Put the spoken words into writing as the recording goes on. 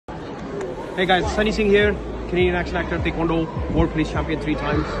Hey guys, Sunny Singh here, Canadian action actor, Taekwondo, World Police Champion 3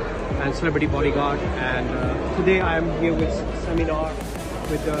 times, and celebrity bodyguard. And today I am here with seminar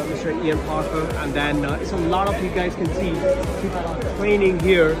with Mr. Ian Parker, and then it's a lot of you guys can see people are training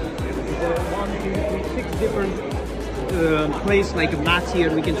here. One, two, three, 6 different places like mats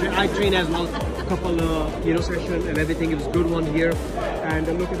here. We can train. I train as well. A couple session and everything. It was a good one here. And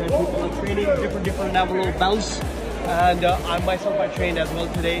look at that, people are training different level of belts. And I myself I trained as well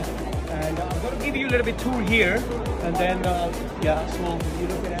today. And I'm going to give you a little bit tour here, and then yeah, so you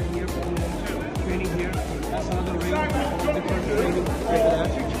look at that here, training here, that's another ring, different training,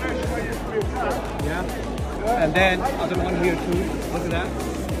 yeah, and then other one here too, look at that,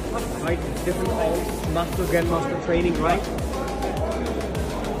 right, different calls, master, grandmaster training, right,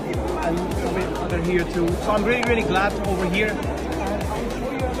 and other here too, so I'm really glad to over here, and I'll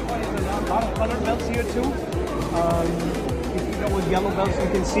show you a lot of colored belts here too. With yellow belts you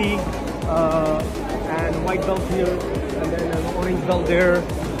can see, and white belt here, and then an orange belt there,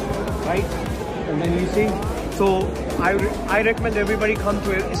 right? And then you see. So I recommend everybody come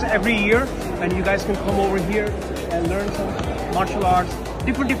to it. It's every year, and you guys can come over here and learn some martial arts,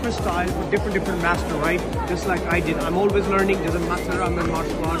 different styles, with different master, right? Just like I did. I'm always learning. Doesn't matter. I'm a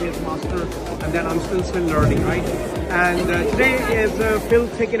martial artist master, and then I'm still learning, right? And today is Phil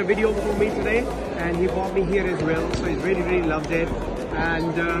taking a video for me today, and he brought me here as well. So he's really loved it.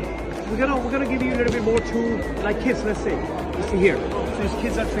 And we're gonna give you a little bit more too, like kids. Let's say, you see here. So his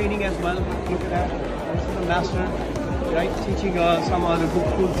kids are training as well. Look at that. This is the master, right? Teaching some other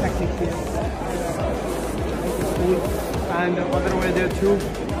cool techniques here. Cool. And other way there too.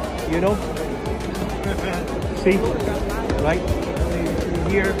 You know. See, right?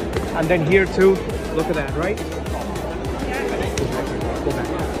 Here and then here too. Look at that, right? Go back.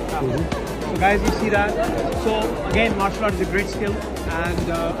 So guys, you see that? So again, martial art is a great skill,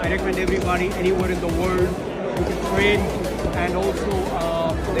 and I recommend everybody anywhere in the world who can train. And also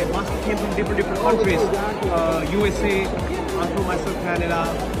they must came from different countries, USA, I'm from myself, Canada,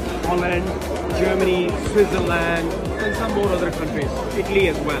 Holland, Germany, Switzerland, and some more other countries, Italy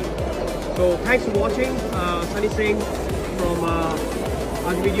as well. So thanks for watching. Sunny Singh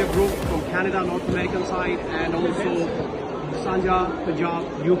from Media Group from Canada, North American side, and also Sanja, Punjab,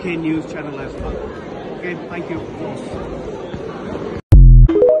 UK News Channel as well. Okay, thank you.